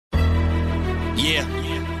Yeah,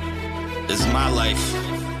 this is my life.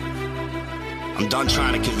 I'm done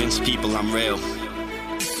trying to convince people I'm real.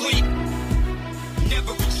 Sleep,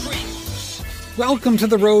 never retreat. Welcome to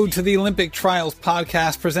the Road to the Olympic Trials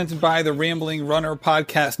podcast, presented by the Rambling Runner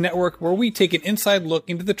Podcast Network, where we take an inside look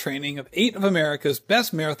into the training of 8 of America's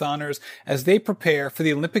best marathoners as they prepare for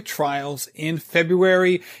the Olympic Trials in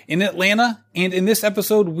February in Atlanta. And in this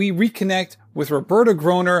episode, we reconnect with Roberta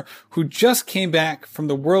Groner, who just came back from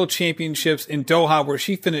the World Championships in Doha, where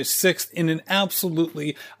she finished 6th in an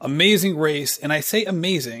absolutely amazing race. And I say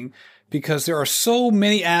amazing because there are so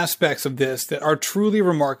many aspects of this that are truly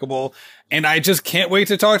remarkable. And I just can't wait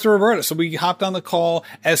to talk to Roberta. So we hopped on the call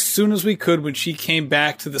as soon as we could when she came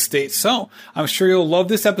back to the States. So I'm sure you'll love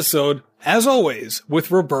this episode, as always,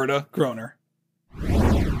 with Roberta Groner.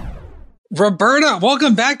 Roberta,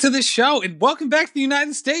 welcome back to the show and welcome back to the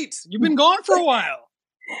United States. You've been gone for a while.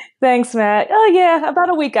 Thanks, Matt. Oh, yeah, about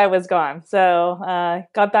a week I was gone. So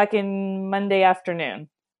got back in Monday afternoon.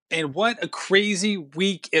 And what a crazy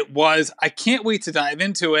week it was. I can't wait to dive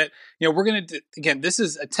into it. You know, we're going to, again, this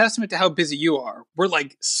is a testament to how busy you are. We're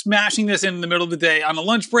like smashing this in the middle of the day on a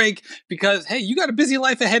lunch break because, hey, you got a busy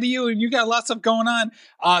life ahead of you and you got lots of stuff going on.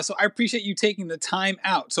 So I appreciate you taking the time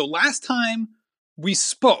out. So last time we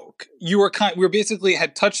spoke, we were basically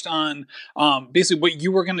had touched on basically what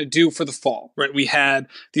you were going to do for the fall, right? We had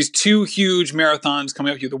these 2 huge marathons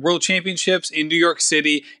coming up here, the World Championships in New York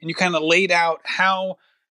City, and you kind of laid out how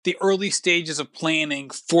the early stages of planning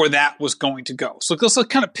for that was going to go. So let's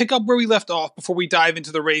kind of pick up where we left off before we dive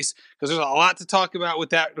into the race, because there's a lot to talk about with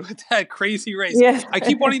that crazy race. Yeah. I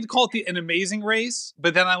keep wanting to call it an amazing race,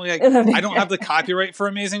 but then I'm like, I don't have the copyright for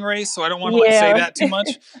amazing race, so I don't want to say that too much.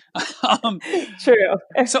 True.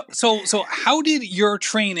 So how did your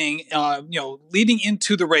training, leading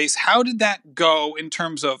into the race, how did that go in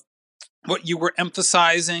terms of what you were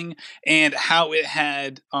emphasizing and how it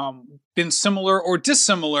had been similar or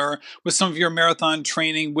dissimilar with some of your marathon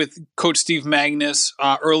training with Coach Steve Magness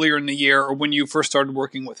earlier in the year or when you first started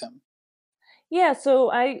working with him? Yeah,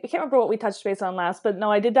 so I can't remember what we touched base on last, but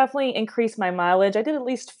no, I did definitely increase my mileage. I did at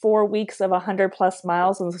least 4 weeks of 100 plus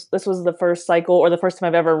miles, and this was the first cycle or the first time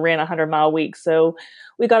I've ever ran a 100-mile week. So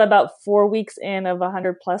we got about 4 weeks in of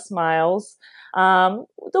 100 plus miles. The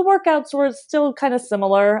workouts were still kind of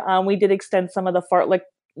similar. We did extend some of the fartlek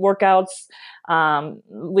workouts.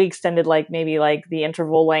 We extended maybe the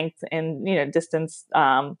interval length and, distance.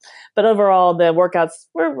 But overall, the workouts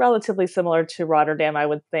were relatively similar to Rotterdam, I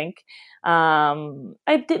would think.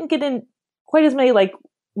 I didn't get in quite as many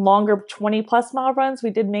longer 20 plus mile runs.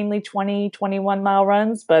 We did mainly 20, 21 mile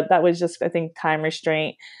runs, but that was just, I think, time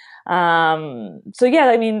restraint. So yeah,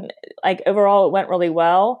 I mean, overall it went really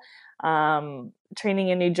well. Training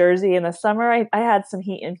in New Jersey in the summer, I had some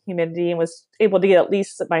heat and humidity and was able to get at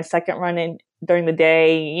least my second run in during the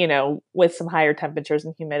day, with some higher temperatures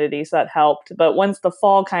and humidity. So that helped. But once the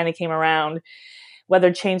fall kind of came around,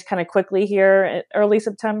 weather changed kind of quickly here in early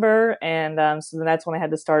September. And so then that's when I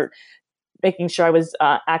had to start making sure I was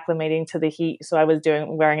acclimating to the heat. So I was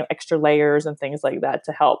wearing extra layers and things like that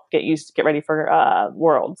to help get ready for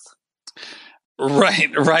Worlds. Right.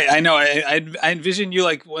 I know. I envision you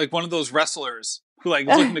like one of those wrestlers who is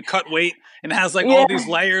looking to cut weight and has all these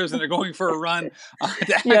layers and they're going for a run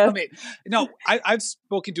to acclimate. No, I've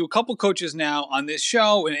spoken to a couple coaches now on this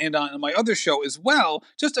show and on my other show as well,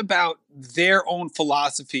 just about their own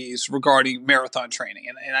philosophies regarding marathon training.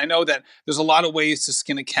 And I know that there's a lot of ways to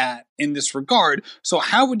skin a cat in this regard. So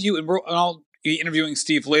how would you, and I'll be interviewing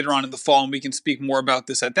Steve later on in the fall, and we can speak more about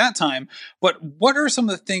this at that time. But what are some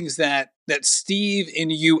of the things that Steve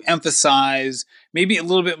and you emphasize, maybe a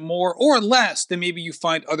little bit more or less than maybe you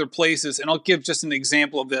find other places? And I'll give just an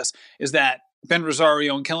example of this, is that Ben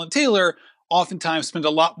Rosario and Kellen Taylor oftentimes spend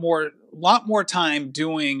a lot more time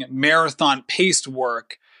doing marathon paced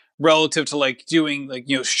work relative to doing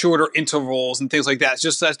shorter intervals and things like that.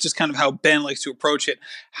 That's just kind of how Ben likes to approach it.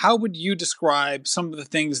 How would you describe some of the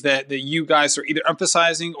things that you guys are either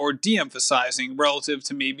emphasizing or de-emphasizing relative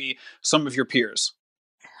to maybe some of your peers?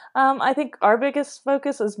 I think our biggest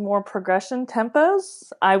focus is more progression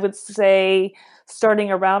tempos. I would say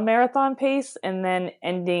starting around marathon pace and then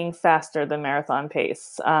ending faster than marathon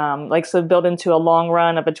pace. So build into a long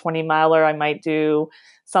run of a 20 miler, I might do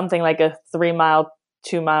something like a 3 mile,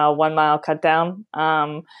 2 mile, 1 mile cut down.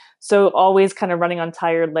 So always kind of running on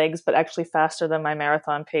tired legs, but actually faster than my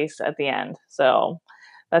marathon pace at the end. So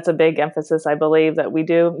that's a big emphasis, I believe, that we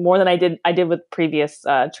do more than I did with previous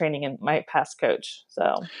training in my past coach.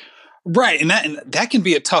 So. Right. And that can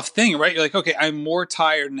be a tough thing, right? You're like, okay, I'm more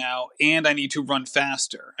tired now and I need to run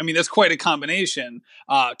faster. I mean, that's quite a combination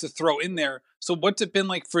to throw in there. So what's it been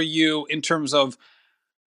like for you in terms of,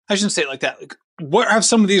 I shouldn't say it like that. Like, what have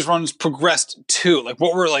some of these runs progressed to? Like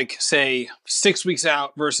what were like, say 6 weeks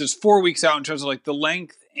out versus 4 weeks out in terms of like the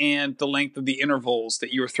length and the length of the intervals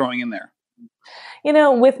that you were throwing in there?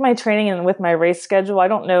 With my training and with my race schedule, I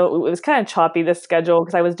don't know. It was kind of choppy, this schedule,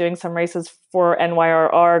 because I was doing some races for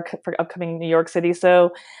NYRR for upcoming New York City.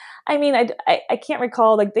 So, I mean, I can't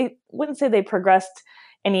recall, like they wouldn't say they progressed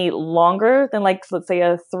any longer than like, let's say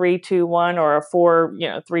a 3-2-1 or a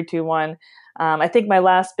 3-2-1. I think my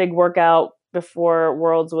last big workout before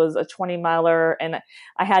Worlds was a 20 miler, and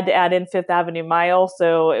I had to add in Fifth Avenue Mile.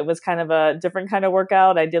 So it was kind of a different kind of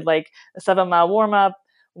workout. I did like a 7-mile warm up,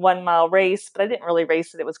 1 mile race, but I didn't really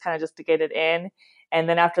race it. It was kind of just to get it in. And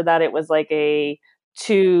then after that, it was like a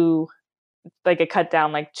cut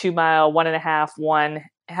down, like 2 mile, 1.5,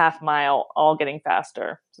 1.5 mile, all getting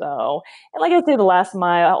faster. So, and like I say, the last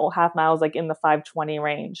half mile is like in the 5:20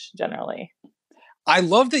 range generally. I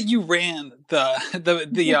love that you ran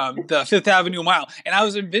the Fifth Avenue Mile, and I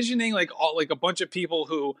was envisioning like a bunch of people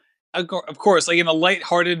who, of course, like in a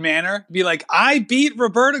lighthearted manner, be like, "I beat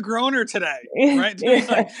Roberta Groner today," right? Yeah.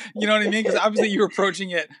 Like, you know what I mean? Because obviously you're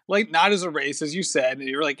approaching it like not as a race, as you said,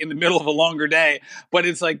 you're like in the middle of a longer day, but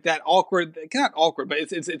it's like that awkward, not awkward, but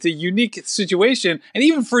it's a unique situation. And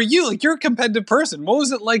even for you, like you're a competitive person. What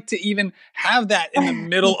was it like to even have that in the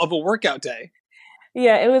middle of a workout day?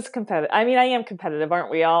 Yeah, it was competitive. I mean, I am competitive, aren't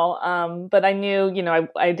we all? But I knew,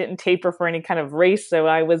 I didn't taper for any kind of race. So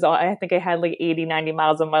I think I had like 80, 90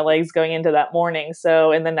 miles on my legs going into that morning.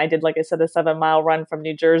 So, and then I did, like I said, a 7-mile run from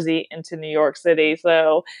New Jersey into New York City.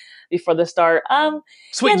 So before the start, so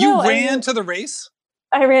wait, you ran to the race?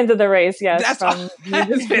 I ran to the race. Yes. That's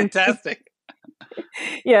fantastic.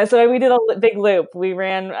 Yeah, so we did a big loop. I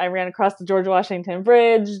ran across the George Washington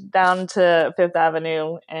Bridge down to Fifth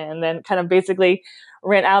Avenue, and then kind of basically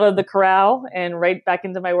ran out of the corral and right back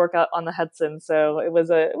into my workout on the Hudson. So it was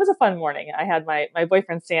a fun morning. I had my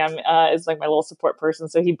boyfriend Sam is like my little support person,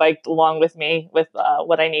 so he biked along with me with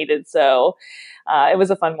what I needed. So it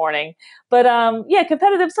was a fun morning. But yeah,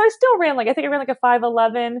 competitive. So I still ran I think I ran like a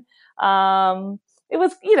 5:11. It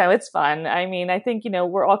was, it's fun. I mean, I think,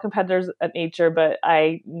 we're all competitors at nature, but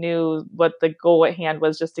I knew what the goal at hand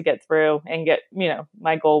was, just to get through and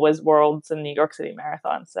my goal was Worlds and New York City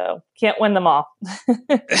Marathon. So can't win them all.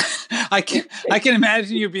 I can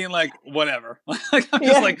imagine you being like, whatever.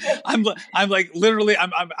 I'm like, literally,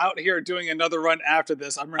 I'm out here doing another run after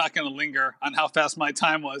this. I'm not going to linger on how fast my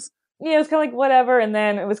time was. Yeah, it was kind of like whatever. And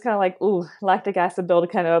then it was kind of like, ooh, lactic acid build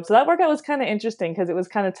kind of up. So that workout was kind of interesting because it was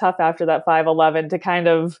kind of tough after that 5:11 to kind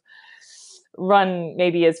of run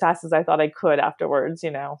maybe as fast as I thought I could afterwards,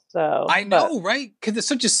 So I know, right? Because it's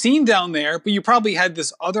such a scene down there, but you probably had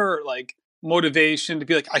this other like motivation to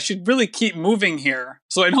be like, I should really keep moving here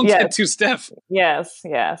so I don't get too stiff. Yes.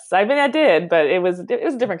 I mean, I did, but it was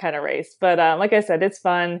a different kind of race. But like I said, it's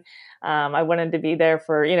fun. I wanted to be there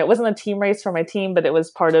for, it wasn't a team race for my team, but it was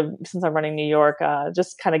part of, since I'm running New York,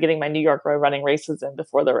 just kind of getting my New York road running races in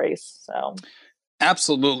before the race. So.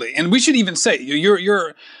 Absolutely. And we should even say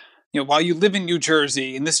you're while you live in New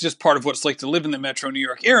Jersey, and this is just part of what it's like to live in the metro New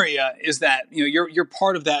York area, is that, you're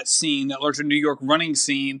part of that scene, that larger New York running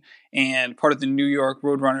scene, and part of the New York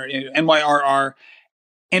Roadrunner, NYRR.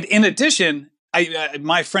 And in addition,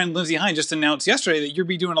 my friend Lindsay Hine just announced yesterday that you'll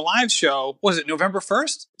be doing a live show. Was it November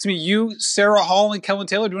 1st? It's me, you, Sarah Hall, and Kellen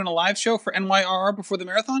Taylor doing a live show for NYRR before the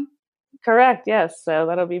marathon? Correct, yes. So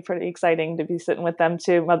that'll be pretty exciting to be sitting with them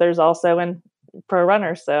too. Mothers also and pro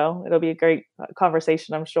runners. So it'll be a great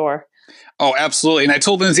conversation, I'm sure. Oh, absolutely. And I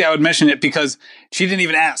told Lindsay I would mention it because she didn't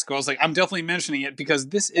even ask. I was like, I'm definitely mentioning it because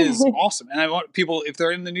this is awesome. And I want people, if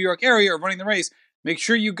they're in the New York area or running the race, make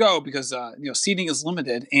sure you go because seating is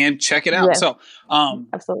limited and check it out. Yes. So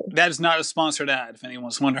absolutely. That is not a sponsored ad if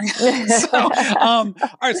anyone's wondering. All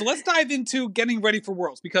right, so let's dive into getting ready for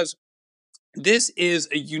Worlds because this is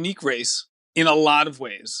a unique race in a lot of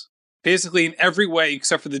ways, basically in every way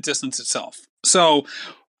except for the distance itself. So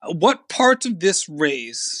what parts of this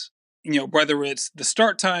race, whether it's the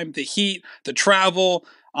start time, the heat, the travel,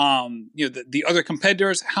 the other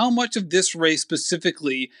competitors, how much of this race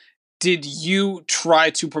specifically did you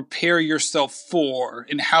try to prepare yourself for,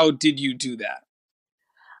 and how did you do that?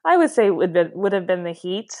 I would say it would have been the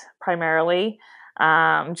heat primarily.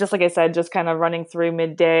 Just like I said, just kind of running through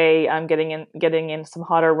midday, getting in some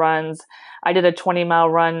hotter runs. I did a 20-mile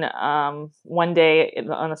run one day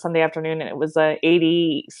on a Sunday afternoon, and it was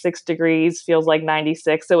 86 degrees, feels like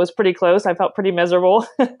 96. So it was pretty close. I felt pretty miserable.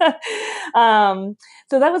 So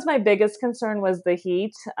that was my biggest concern, was the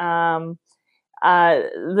heat.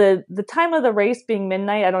 the time of the race being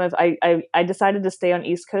midnight, I don't know if I decided to stay on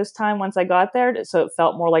East Coast time once I got there, so it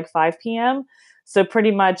felt more like 5 p.m. So pretty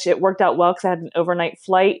much it worked out well because I had an overnight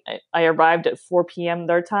flight. I arrived at 4 p.m.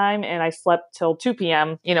 their time, and I slept till 2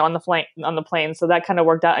 p.m. On the plane. So that kind of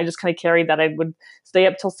worked out. I just kind of carried that. I would stay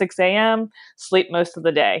up till 6 a.m., sleep most of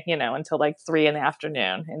the day, until like 3 in the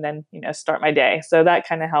afternoon, and then start my day. So that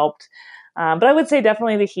kind of helped. But I would say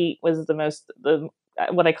definitely the heat was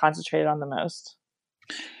what I concentrated on the most.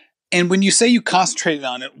 And when you say you concentrated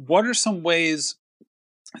on it, what are some ways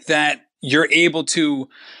that you're able to,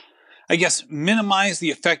 I guess, minimize the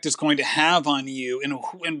effect it's going to have on you?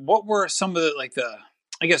 And what were some of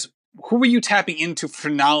who were you tapping into for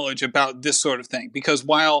knowledge about this sort of thing? Because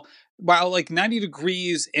while like 90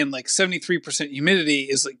 degrees and like 73% humidity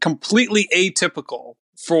is like completely atypical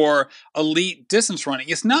for elite distance running,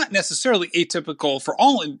 it's not necessarily atypical for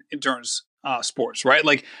all endurance sports, right?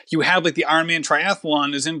 Like you have like the Ironman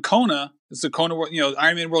triathlon is in Kona. It's the Kona,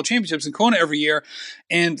 Ironman World Championships in Kona every year.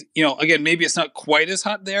 And, again, maybe it's not quite as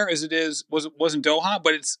hot there as it was in Doha,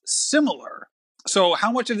 but it's similar. So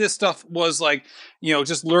how much of this stuff was like,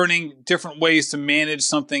 just learning different ways to manage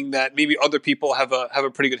something that maybe other people have a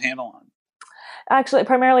pretty good handle on? Actually,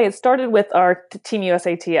 primarily it started with our Team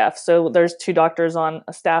USATF. So there's 2 doctors on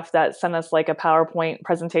staff that sent us like a PowerPoint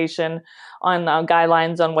presentation on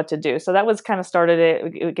guidelines on what to do. So that was kind of started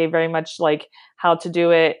it. It gave very much like how to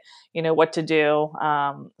do it, what to do.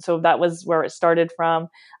 So that was where it started from.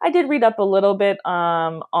 I did read up a little bit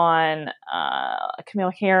on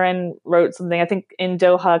Camille Herron wrote something. I think in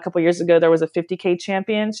Doha a couple of years ago, there was a 50K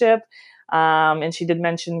championship. And she did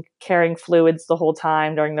mention carrying fluids the whole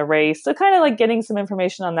time during the race. So kind of like getting some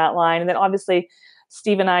information on that line. And then obviously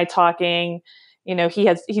Steve and I talking, he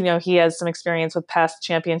has some experience with past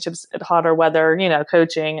championships at hotter weather,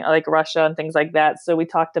 coaching like Russia and things like that. So we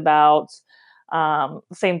talked about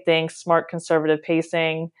same thing, smart conservative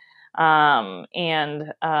pacing,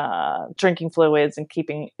 and drinking fluids and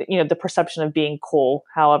keeping, the perception of being cool,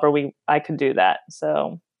 however I could do that.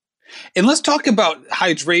 So. And let's talk about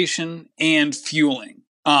hydration and fueling.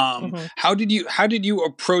 How did you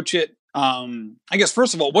approach it? I guess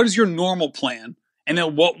first of all, what is your normal plan? And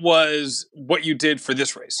then what you did for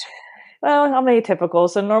this race? Well, I'm atypical.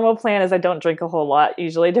 So normal plan is I don't drink a whole lot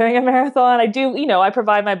usually during a marathon. I do, I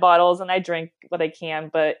provide my bottles and I drink what I can,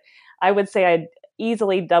 but I would say I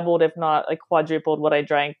easily doubled, if not like quadrupled what I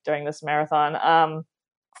drank during this marathon.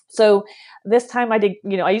 So this time I did,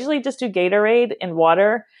 I usually just do Gatorade and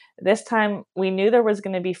water. This time we knew there was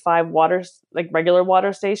going to be 5 regular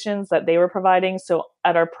water stations that they were providing. So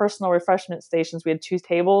at our personal refreshment stations, we had 2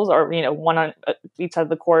 tables, or, one on each side of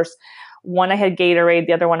the course. One I had Gatorade,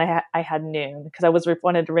 the other one I had Noon, because I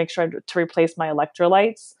wanted to make sure to replace my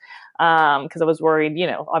electrolytes, because I was worried,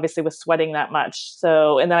 obviously with sweating that much.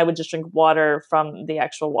 So, and then I would just drink water from the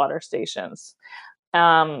actual water stations.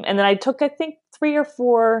 And then I took, I think, 3 or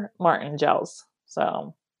 4 Martin gels.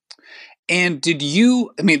 So. And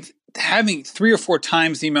having 3 or 4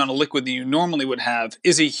 times the amount of liquid that you normally would have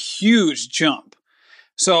is a huge jump.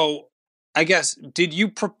 So I guess, did you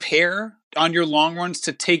prepare on your long runs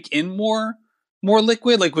to take in more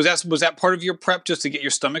liquid? Like, was that part of your prep just to get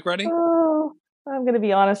your stomach ready? Oh, I'm going to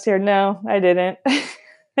be honest here. No, I didn't.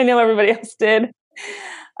 I know everybody else did.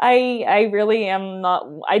 I really am not.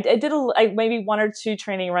 I did maybe 1 or 2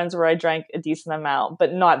 training runs where I drank a decent amount,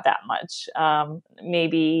 but not that much.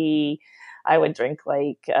 Maybe I would drink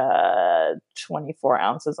like 24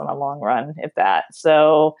 ounces on a long run, if that.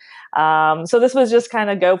 So this was just kind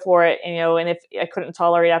of go for it, and if I couldn't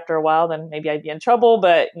tolerate after a while, then maybe I'd be in trouble.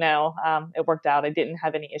 But no, it worked out. I didn't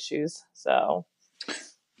have any issues. So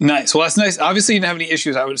nice. Well, that's nice. Obviously, you didn't have any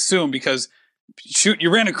issues, I would assume, because shoot, you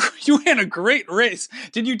ran a great race.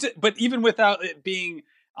 Did you? But even without it being,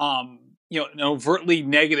 an overtly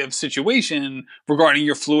negative situation regarding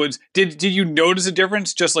your fluids, did you notice a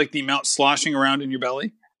difference? Just like the amount sloshing around in your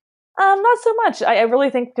belly? Not so much. I really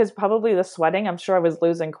think because probably the sweating, I'm sure I was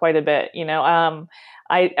losing quite a bit.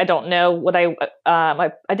 I don't know what I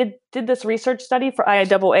did this research study for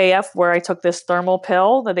IAAF where I took this thermal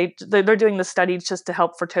pill that they're doing the study just to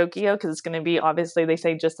help for Tokyo, because it's going to be, obviously they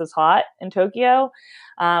say, just as hot in Tokyo.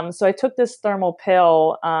 So I took this thermal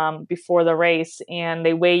pill before the race, and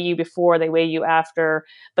they weigh you before, they weigh you after,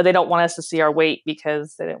 but they don't want us to see our weight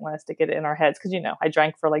because they didn't want us to get it in our heads. Because, I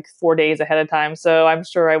drank for like 4 days ahead of time. So I'm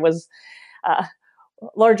sure I was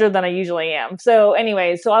larger than I usually am. So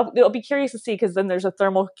anyway, I'll be curious to see, because then there's a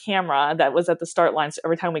thermal camera that was at the start line. So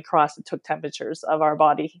every time we crossed, it took temperatures of our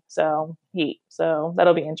body. So heat. So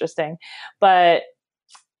that'll be interesting. But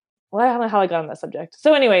I don't know how I got on that subject.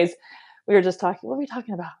 So anyways, we were just talking. What were we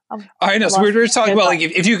talking about? I know. So we were talking about like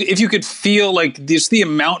if you could feel like the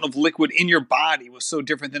amount of liquid in your body was so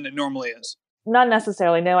different than it normally is. Not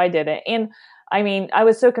necessarily. No, I didn't. And I mean, I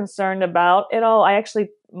was so concerned about it all.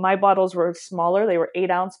 My bottles were smaller. They were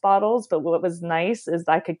 8-ounce bottles. But what was nice is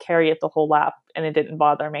I could carry it the whole lap and it didn't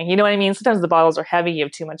bother me. You know what I mean? Sometimes the bottles are heavy. You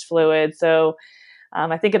have too much fluid. So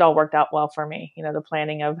I think it all worked out well for me. You know, the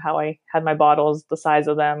planning of how I had my bottles, the size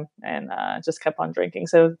of them, and just kept on drinking.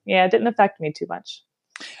 So yeah, it didn't affect me too much.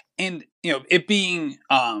 And, you know, it being,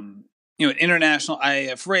 an international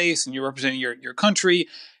IAF race and you're representing your country,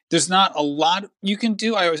 there's not a lot you can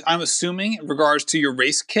do, I'm assuming, in regards to your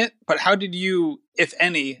race kit. But how did you, if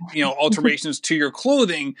any, alterations to your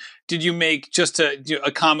clothing did you make just to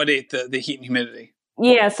accommodate the heat and humidity?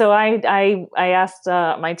 Yeah, so I asked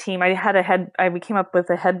my team. We came up with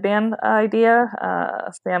a headband idea.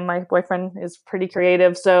 Sam, my boyfriend, is pretty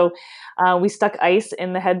creative, so we stuck ice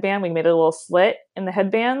in the headband. We made a little slit in the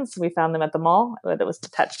headbands. We found them at the mall, but it was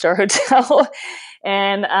attached to our hotel,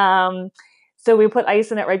 and so we put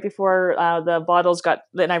ice in it right before the bottles got.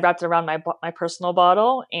 Then I wrapped it around my personal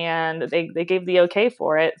bottle, and they gave the okay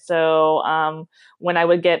for it. So when I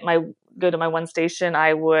would go to my one station,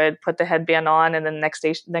 I would put the headband on, and then next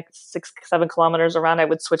 6-7 kilometers around, I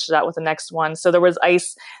would switch it out with the next one. So there was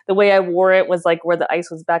ice. The way I wore it was like where the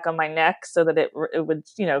ice was back on my neck, so that it would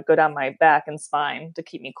go down my back and spine to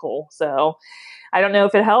keep me cool. So I don't know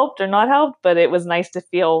if it helped or not helped, but it was nice to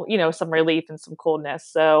feel some relief and some coolness.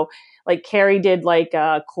 So like Carrie did like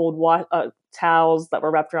cold towels that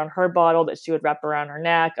were wrapped around her bottle that she would wrap around her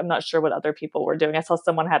neck. I'm not sure what other people were doing. I saw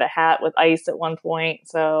someone had a hat with ice at one point.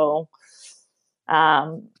 So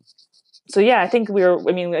yeah, I think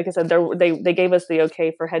like I said, they gave us the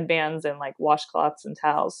okay for headbands and like washcloths and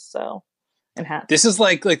towels. So, and hats. This is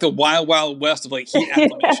like the wild, wild west of like heat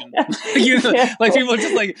acclimation. Like people are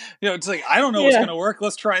just like, it's like, I don't know what's going to work.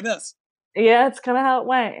 Let's try this. Yeah, it's kind of how it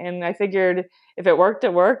went. And I figured if it worked,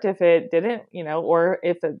 it worked. If it didn't, or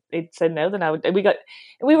if it said no, then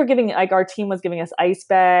we were giving, like, our team was giving us ice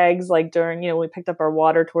bags, like during, we picked up our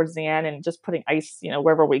water towards the end and just putting ice,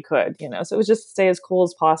 wherever we could, so it was just to stay as cool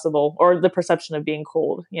as possible, or the perception of being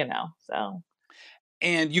cold, so.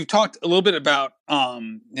 And you've talked a little bit about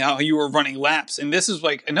how you were running laps. And this is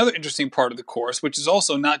like another interesting part of the course, which is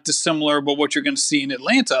also not dissimilar, but what you're going to see in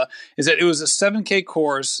Atlanta is that it was a 7K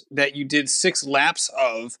course that you did 6 laps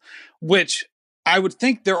of, which I would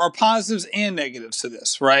think there are positives and negatives to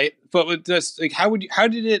this, right? But with this, like, how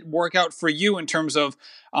did it work out for you in terms of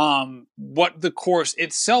what the course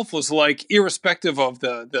itself was like, irrespective of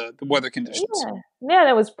the weather conditions? Yeah,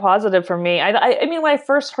 that was positive for me. I mean, when I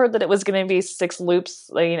first heard that it was going to be 6 loops,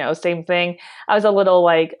 same thing, I was a little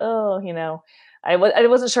like, I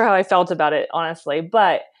wasn't sure how I felt about it, honestly.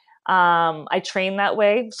 But I trained that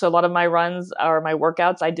way. So a lot of my runs or my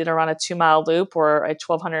workouts, I did around a 2-mile loop or a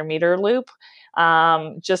 1,200 meter loop.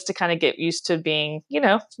 Just to kind of get used to being,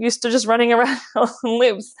 used to just running around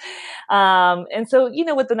loops. And so,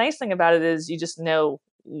 what the nice thing about it is you just know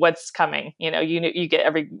what's coming. You get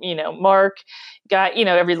every, mark, got,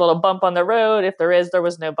 every little bump on the road. If there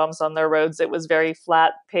was no bumps on their roads. It was very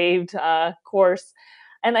flat paved, course.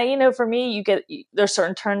 And for me, there's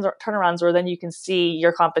certain turnarounds where then you can see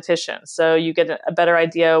your competition. So you get a better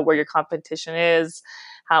idea where your competition is,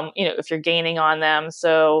 if you're gaining on them.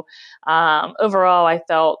 So overall, I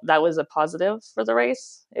felt that was a positive for the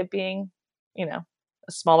race, it being, a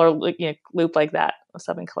smaller loop like that, a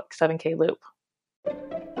 7K loop.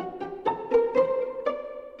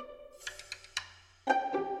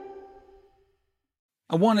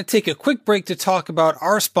 I want to take a quick break to talk about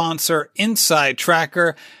our sponsor, Inside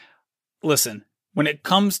Tracker. Listen, when it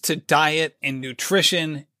comes to diet and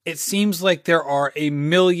nutrition, it seems like there are a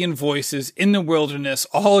million voices in the wilderness,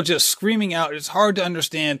 all just screaming out. It's hard to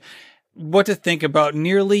understand what to think about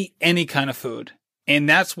nearly any kind of food. And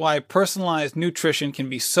that's why personalized nutrition can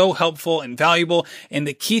be so helpful and valuable. And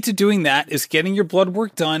the key to doing that is getting your blood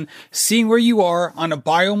work done, seeing where you are on a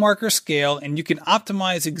biomarker scale, and you can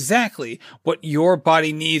optimize exactly what your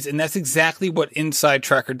body needs. And that's exactly what Inside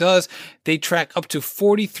Tracker does. They track up to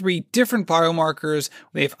 43 different biomarkers.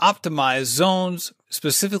 They've optimized zones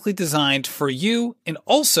specifically designed for you. And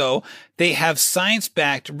also they have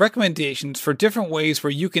science-backed recommendations for different ways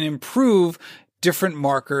where you can improve different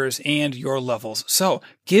markers and your levels. So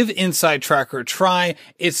give Inside Tracker a try.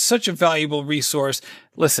 It's such a valuable resource.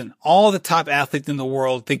 Listen, all the top athletes in the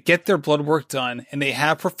world, they get their blood work done and they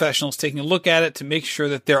have professionals taking a look at it to make sure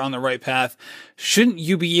that they're on the right path. Shouldn't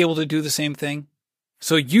you be able to do the same thing?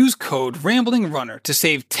 So use code RamblingRunner to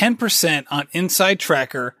save 10% on Inside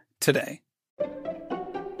Tracker today.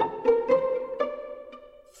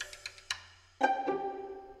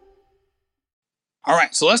 All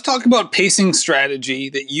right, so let's talk about pacing strategy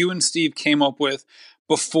that you and Steve came up with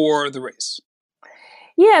before the race.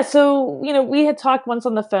 Yeah, so, we had talked once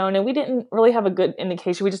on the phone and we didn't really have a good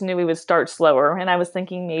indication. We just knew we would start slower. And I was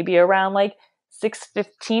thinking maybe around like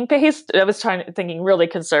 6:15 pace. I was thinking really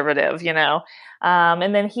conservative.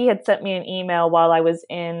 And then he had sent me an email while I was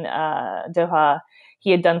in Doha.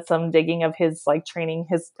 He had done some digging of his training,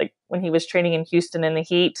 when he was training in Houston in the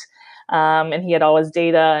heat. And he had all his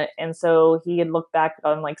data. And so he had looked back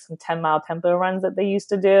on like some 10-mile tempo runs that they used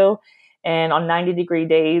to do. And on 90-degree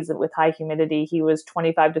days with high humidity, he was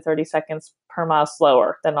 25 to 30 seconds per mile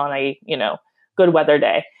slower than on a, good weather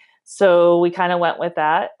day. So we kind of went with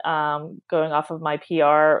that. Going off of my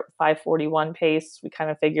PR 5:41 pace, we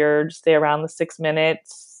kind of figured stay around the 6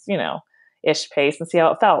 minutes, ish pace and see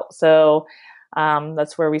how it felt. So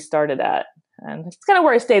that's where we started at. And it's kind of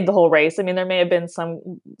where I stayed the whole race. I mean, there may have been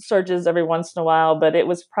some surges every once in a while, but it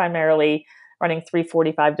was primarily running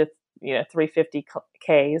 345 to 350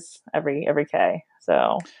 Ks every K.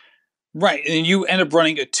 So right, and you end up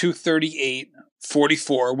running a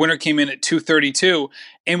 2:38.44. Winner came in at 2:32,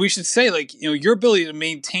 and we should say, your ability to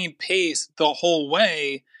maintain pace the whole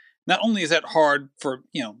way. Not only is that hard for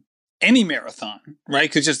any marathon, right?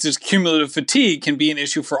 Because just this cumulative fatigue can be an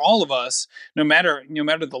issue for all of us, no matter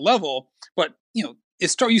the level. But you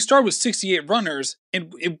start with 68 runners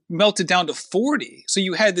and it melted down to 40. So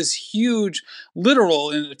you had this huge literal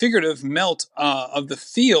and figurative melt of the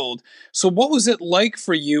field. So what was it like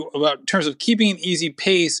for you in terms of keeping an easy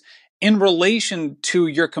pace in relation to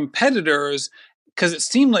your competitors? Because it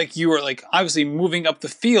seemed like you were obviously moving up the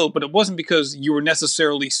field, but it wasn't because you were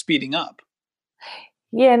necessarily speeding up.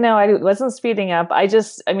 Yeah, no, I wasn't speeding up.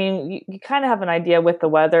 You kind of have an idea with the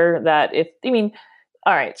weather that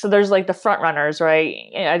all right, so there's the front runners, right?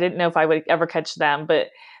 I didn't know if I would ever catch them, but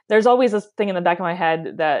there's always this thing in the back of my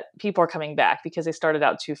head that people are coming back because they started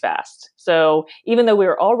out too fast. So even though we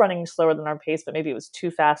were all running slower than our pace, but maybe it was too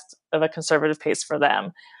fast of a conservative pace for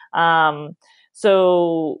them.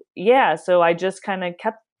 So I just kind of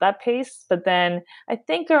kept that pace. But then I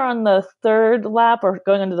think on the third lap or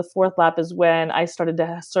going into the fourth lap is when I started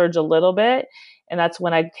to surge a little bit. And that's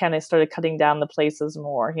when I kind of started cutting down the places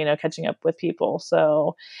more, catching up with people.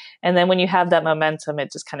 So, and then when you have that momentum,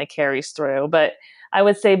 it just kind of carries through. But I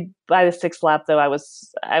would say by the sixth lap, though,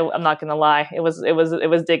 I'm not going to lie, it was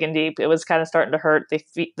digging deep. It was kind of starting to hurt.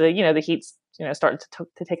 The heat's starting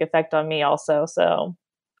to take effect on me also. So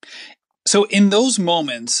in those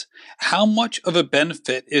moments, how much of a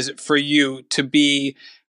benefit is it for you to be,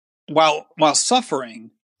 while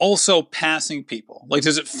suffering, also passing people?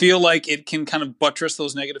 Does it feel like it can kind of buttress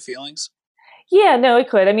those negative feelings? Yeah, no, it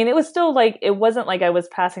could. I mean, it was still it wasn't like I was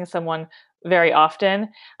passing someone very often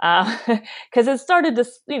because it started to,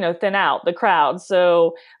 thin out the crowd.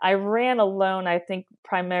 So I ran alone, I think,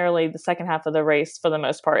 primarily the second half of the race for the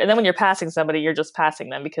most part. And then when you're passing somebody, you're just passing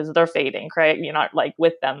them because they're fading, right? You're not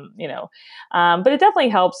with them, but it definitely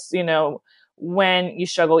helps, when you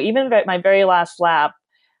struggle. Even at my very last lap,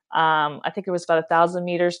 I think it was about 1,000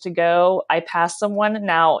 meters to go. I passed someone.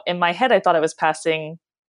 Now in my head, I thought I was passing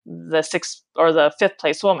the sixth or the fifth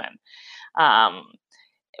place woman.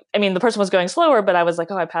 The person was going slower, but I was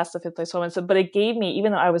like, oh, I passed the fifth place woman. So, but it gave me,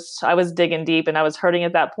 even though I was digging deep and I was hurting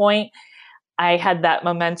at that point, I had that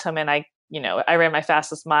momentum and I ran my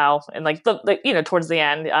fastest mile and towards the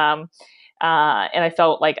end. And I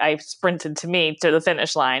felt like I sprinted to the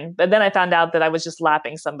finish line. But then I found out that I was just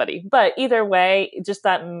lapping somebody. But either way, just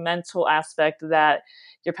that mental aspect that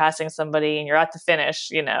you're passing somebody and you're at the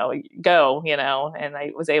finish, go, and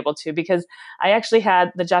I was able to, because I actually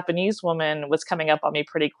had the Japanese woman was coming up on me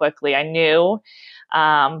pretty quickly. I knew,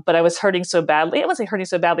 but I was hurting so badly. I wasn't hurting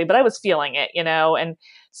so badly, but I was feeling it, and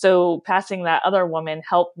so passing that other woman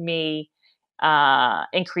helped me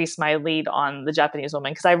increase my lead on the Japanese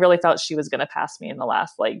woman, because I really thought she was going to pass me in the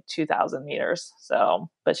last 2,000 meters.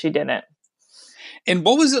 So, but she didn't. And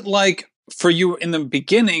what was it like for you in the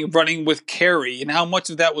beginning running with Carrie, and how much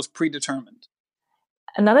of that was predetermined?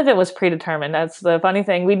 None of it was predetermined. That's the funny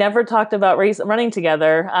thing. We never talked about running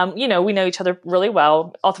together. We know each other really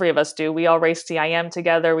well. All three of us do. We all raced CIM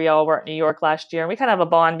together. We all were at New York last year. And we kind of have a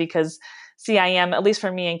bond because CIM, at least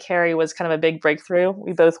for me and Carrie, was kind of a big breakthrough.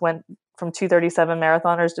 We both went from 2:37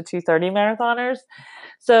 marathoners to 2:30 marathoners.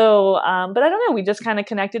 So, but I don't know. We just kind of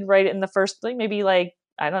connected right in the first, maybe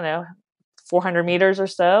 400 meters or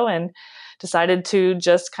so, and decided to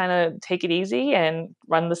just kind of take it easy and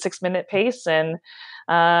run the 6-minute pace and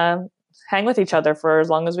hang with each other for as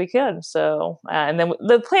long as we could. So, and then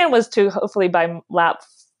the plan was to hopefully by lap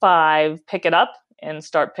 5 pick it up and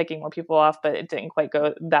start picking more people off, but it didn't quite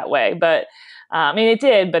go that way. But I mean, it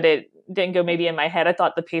did, but it didn't go maybe in my head. I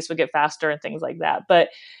thought the pace would get faster and things like that. But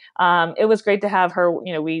it was great to have her.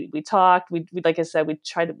 You know, we talked. We like I said,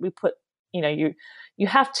 we put, you know, you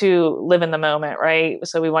have to live in the moment, right?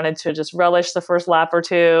 So we wanted to just relish the first lap or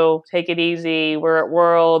two, take it easy. We're at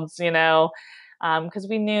Worlds, you know, because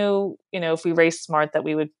we knew, you know, if we raced smart that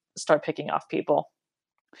we would start picking off people.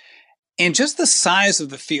 And just the size of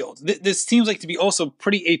the field. This seems like to be also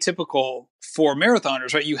pretty atypical for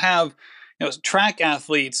marathoners, right? You have, you know, track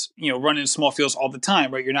athletes, you know, run in small fields all the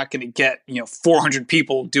time, right? You're not going to get, you know, 400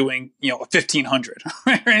 people doing, you know, a 1500,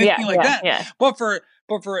 right? Or anything like that. Yeah. But for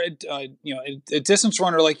you know, a distance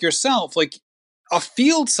runner like yourself, like a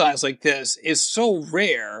field size like this is so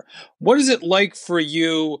rare. What is it like for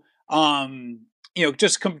you? You know,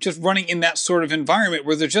 just running in that sort of environment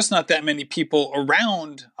where there's just not that many people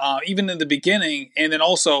around, even in the beginning, and then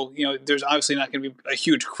also, you know, there's obviously not going to be a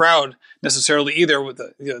huge crowd necessarily either with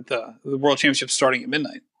the World Championship starting at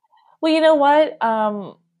midnight. Well, you know what?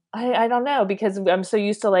 I don't know, because I'm so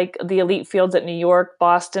used to like the elite fields at New York,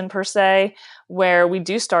 Boston per se, where we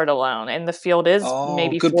do start alone, and the field is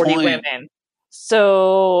maybe 40 women.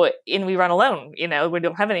 So, and we run alone, you know, we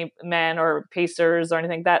don't have any men or pacers or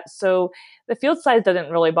anything like that. So the field size doesn't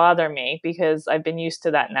really bother me because I've been used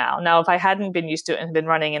to that now. Now, if I hadn't been used to it and been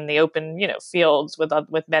running in the open, you know, fields with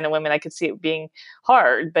men and women, I could see it being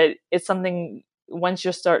hard, but it's something, once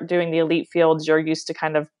you start doing the elite fields, you're used to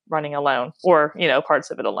kind of running alone, or, you know,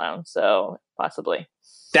 parts of it alone. So possibly.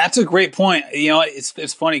 That's a great point. You know,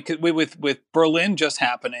 it's funny 'cause with Berlin just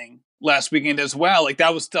happening last weekend as well. Like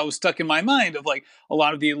that was stuck in my mind of like a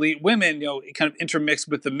lot of the elite women, you know, it kind of intermixed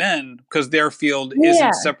with the men because their field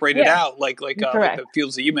isn't separated out like the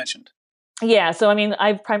fields that you mentioned. Yeah. So, I mean,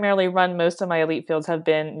 I've primarily run, most of my elite fields have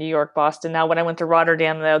been New York, Boston. Now, when I went to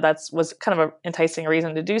Rotterdam, though, was kind of an enticing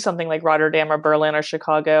reason to do something like Rotterdam or Berlin or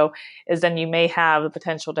Chicago, is then you may have the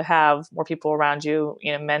potential to have more people around you,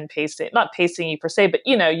 you know, men not pacing you per se, but,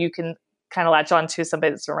 you know, you can kind of latch on to somebody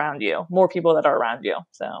that's around you, more people that are around you.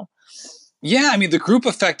 So. Yeah. I mean, the group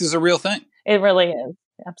effect is a real thing. It really is.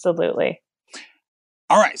 Absolutely.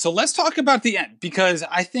 All right, so let's talk about the end, because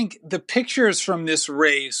I think the pictures from this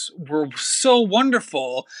race were so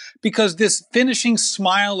wonderful, because this finishing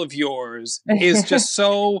smile of yours is just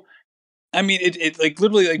so, I mean, it like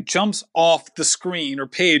literally like jumps off the screen or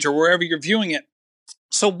page or wherever you're viewing it.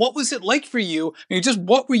 So what was it like for you? I mean, just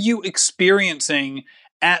what were you experiencing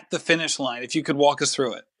at the finish line, if you could walk us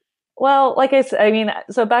through it? Well, like I said, I mean,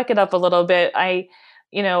 so back it up a little bit.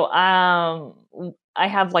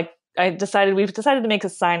 We've decided to make a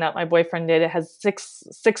sign up. My boyfriend did. It has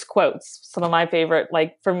six quotes. Some of my favorite,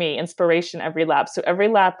 like for me, inspiration every lap. So every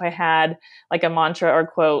lap I had like a mantra or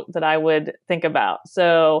quote that I would think about.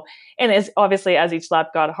 So, and obviously as each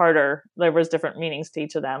lap got harder, there was different meanings to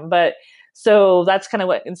each of them. But so that's kind of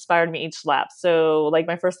what inspired me each lap. So like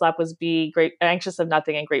my first lap was be anxious of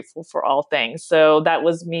nothing and grateful for all things. So that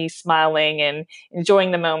was me smiling and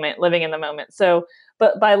enjoying the moment, living in the moment. So,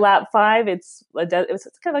 but by lap 5, it's kind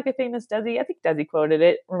of like a famous Desi. I think Desi quoted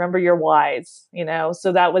it. Remember your whys, you know?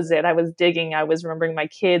 So that was it. I was digging. I was remembering my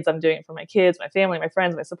kids. I'm doing it for my kids, my family, my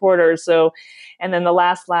friends, my supporters. So, and then the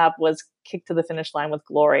last lap was kick to the finish line with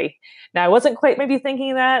glory. Now I wasn't quite maybe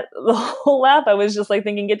thinking that the whole lap. I was just like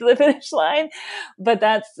thinking get to the finish line. But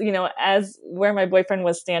that's, you know, as where my boyfriend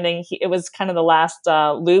was standing, it was kind of the last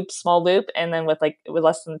small loop. And then with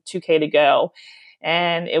less than 2K to go.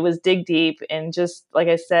 And it was dig deep, and just like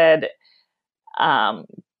I said,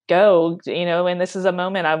 go, you know, and this is a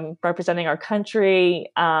moment I'm representing our country.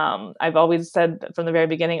 I've always said from the very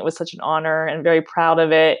beginning, it was such an honor and very proud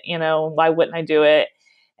of it. You know, why wouldn't I do it?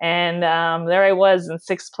 And there I was in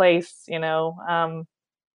 6th place, you know,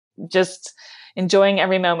 just enjoying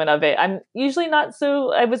every moment of it. I'm usually not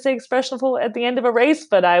so, I would say, expressive at the end of a race,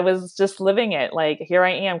 but I was just living it. Like, here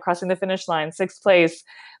I am crossing the finish line, 6th place.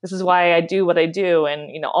 This is why I do what I do. And,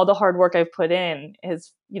 you know, all the hard work I've put in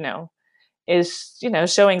is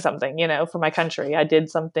showing something, you know, for my country. I did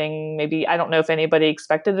something, maybe, I don't know if anybody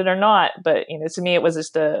expected it or not, but, you know, to me, it was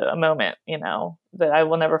just a moment, you know, that I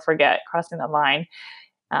will never forget, crossing that line.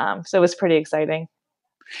 So it was pretty exciting.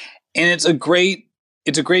 And it's a great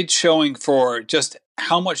showing for just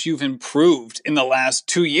how much you've improved in the last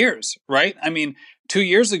 2 years, right? I mean, 2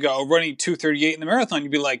 years ago, running 2:38 in the marathon,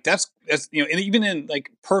 you'd be like, that's, you know, and even in like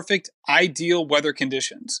perfect, ideal weather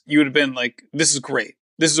conditions, you would have been like, this is great.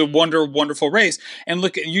 This is a wonderful race. And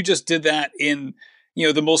look, you just did that in, you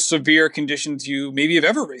know, the most severe conditions you maybe have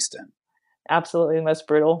ever raced in. Absolutely the most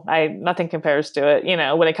brutal. Nothing compares to it.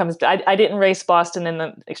 When it comes to, I didn't race Boston in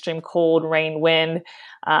the extreme cold, rain, wind.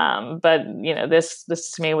 But this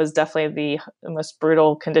to me was definitely the most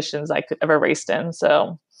brutal conditions I could ever raced in.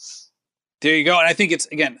 So there you go. And I think it's,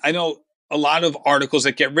 again, I know a lot of articles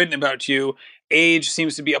that get written about you, age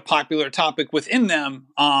seems to be a popular topic within them.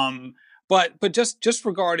 But just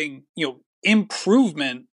regarding,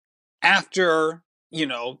 improvement after,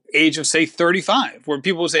 age of say 35, where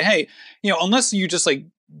people will say, hey, unless you just like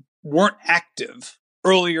weren't active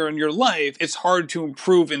earlier in your life, it's hard to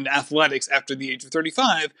improve in athletics after the age of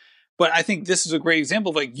 35. But I think this is a great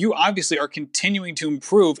example of like, you obviously are continuing to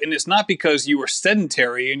improve, and it's not because you were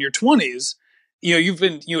sedentary in your 20s. You've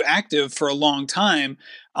been active for a long time.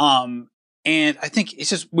 And I think it's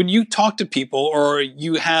just when you talk to people or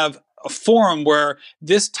you have a forum where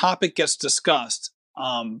this topic gets discussed,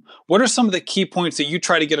 what are some of the key points that you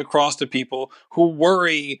try to get across to people who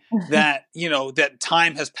worry that, that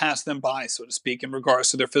time has passed them by, so to speak, in regards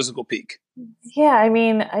to their physical peak? Yeah, I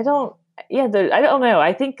mean, I don't know.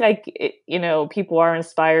 I think people are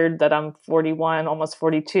inspired that I'm 41, almost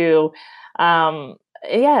 42.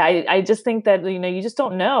 I just think that, you just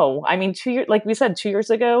don't know. I mean, 2 years, like we said, 2 years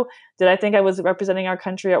ago, did I think I was representing our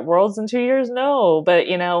country at Worlds in 2 years? No, but,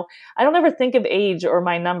 I don't ever think of age or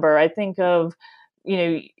my number. I think of,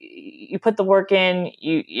 you put the work in,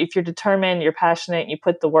 if you're determined, you're passionate, you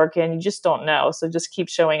put the work in, you just don't know. So just keep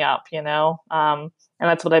showing up, and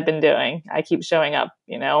that's what I've been doing. I keep showing up,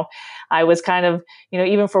 I was kind of,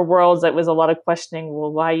 even for Worlds, that was a lot of questioning.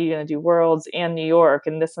 Well, why are you going to do Worlds and New York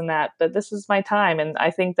and this and that? But this is my time. And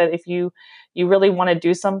I think that if you really want to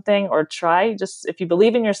do something or try, just if you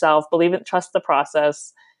believe in yourself, trust the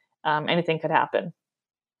process, anything could happen.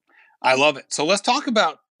 I love it. So let's talk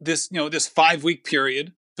about this, this 5-week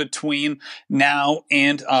period between now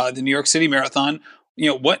and the New York City Marathon.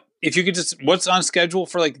 What if you could what's on schedule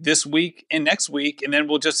for like this week and next week, and then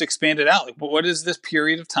we'll just expand it out. Like, what is this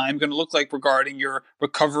period of time going to look like regarding your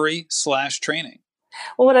recovery / training?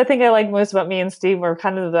 Well, what I think I like most about me and Steve, we're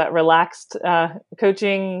kind of that relaxed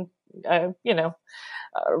coaching,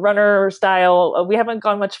 runner style. We haven't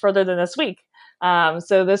gone much further than this week.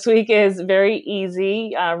 So this week is very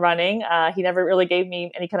easy running. He never really gave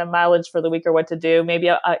me any kind of mileage for the week or what to do.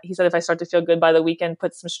 Maybe he said if I start to feel good by the weekend,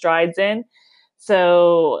 put some strides in.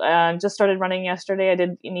 So just started running yesterday. I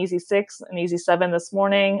did an easy 6, an easy 7 this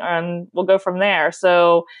morning, and we'll go from there.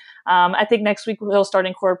 So I think next week we'll start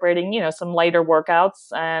incorporating, some lighter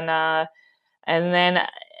workouts, and then,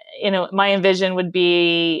 my envision would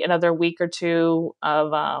be another week or two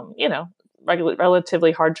of,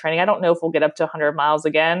 relatively hard training. I don't know if we'll get up to 100 miles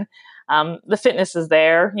again. The fitness is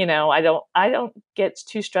there. I don't get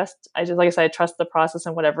too stressed. I just, like I said, I trust the process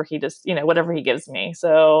and whatever he gives me.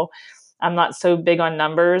 So I'm not so big on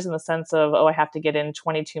numbers in the sense of, I have to get in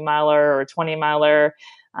 22 miler or 20 miler.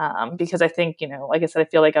 Because I think, like I said, I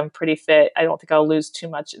feel like I'm pretty fit. I don't think I'll lose too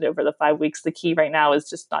much over the 5 weeks. The key right now is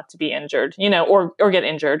just not to be injured, or get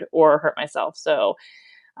injured or hurt myself. So,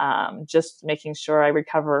 just making sure I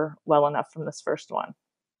recover well enough from this first one.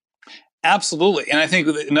 Absolutely. And I think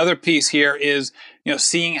another piece here is,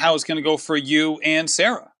 seeing how it's going to go for you and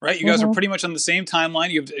Sarah, right? You guys are pretty much on the same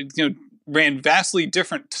timeline. You've, ran vastly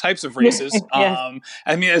different types of races. Yes.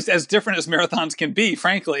 I mean, as different as marathons can be,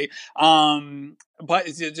 frankly. But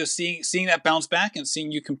just seeing that bounce back and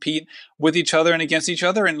seeing you compete with each other and against each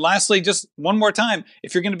other. And lastly, just one more time,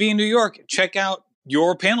 if you're going to be in New York, check out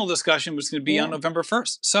your panel discussion, which is going to be on November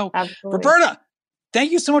 1st. So, absolutely. Roberta,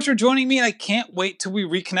 thank you so much for joining me. And I can't wait till we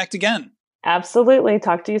reconnect again. Absolutely.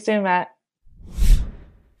 Talk to you soon, Matt.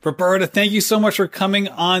 Roberta, thank you so much for coming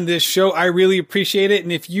on this show. I really appreciate it.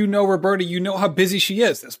 And if you know Roberta, you know how busy she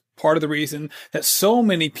is. That's part of the reason that so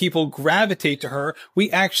many people gravitate to her. We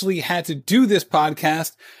actually had to do this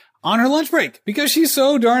podcast on her lunch break because she's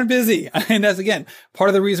so darn busy. And that's, again,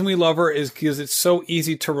 part of the reason we love her is because it's so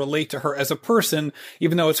easy to relate to her as a person,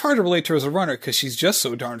 even though it's hard to relate to her as a runner because she's just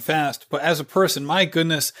so darn fast. But as a person, my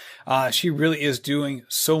goodness, she really is doing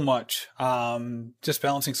so much, just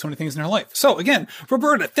balancing so many things in her life. So again,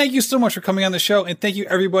 Roberta, thank you so much for coming on the show. And thank you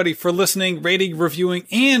everybody for listening, rating, reviewing,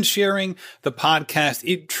 and sharing the podcast.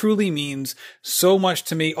 It truly means so much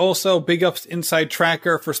to me. Also, big ups to Inside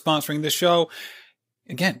Tracker for sponsoring the show.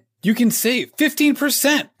 Again, you can save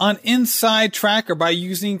 15% on Inside Tracker by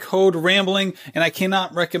using code RAMBLING, and I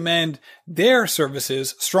cannot recommend their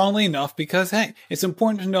services strongly enough because, hey, it's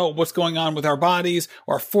important to know what's going on with our bodies,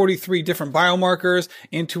 our 43 different biomarkers,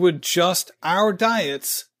 and to adjust our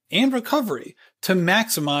diets and recovery to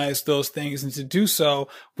maximize those things and to do so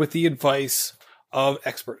with the advice of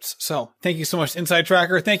experts. So thank you so much, Inside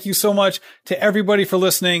Tracker. Thank you so much to everybody for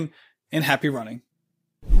listening. and happy running.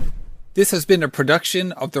 This has been a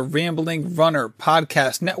production of the Rambling Runner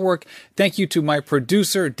Podcast Network. Thank you to my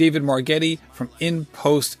producer, David Margetti from In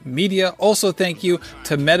Post Media. Also, thank you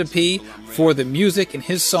to Meta P for the music in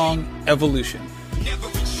his song, Evolution. Never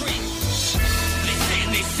retreat. They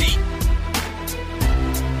stand their feet.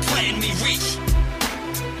 Plan me reach.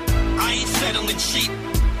 I ain't settling cheap.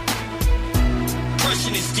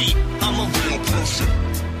 Person is deep. I'm a real person.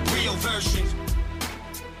 Real version.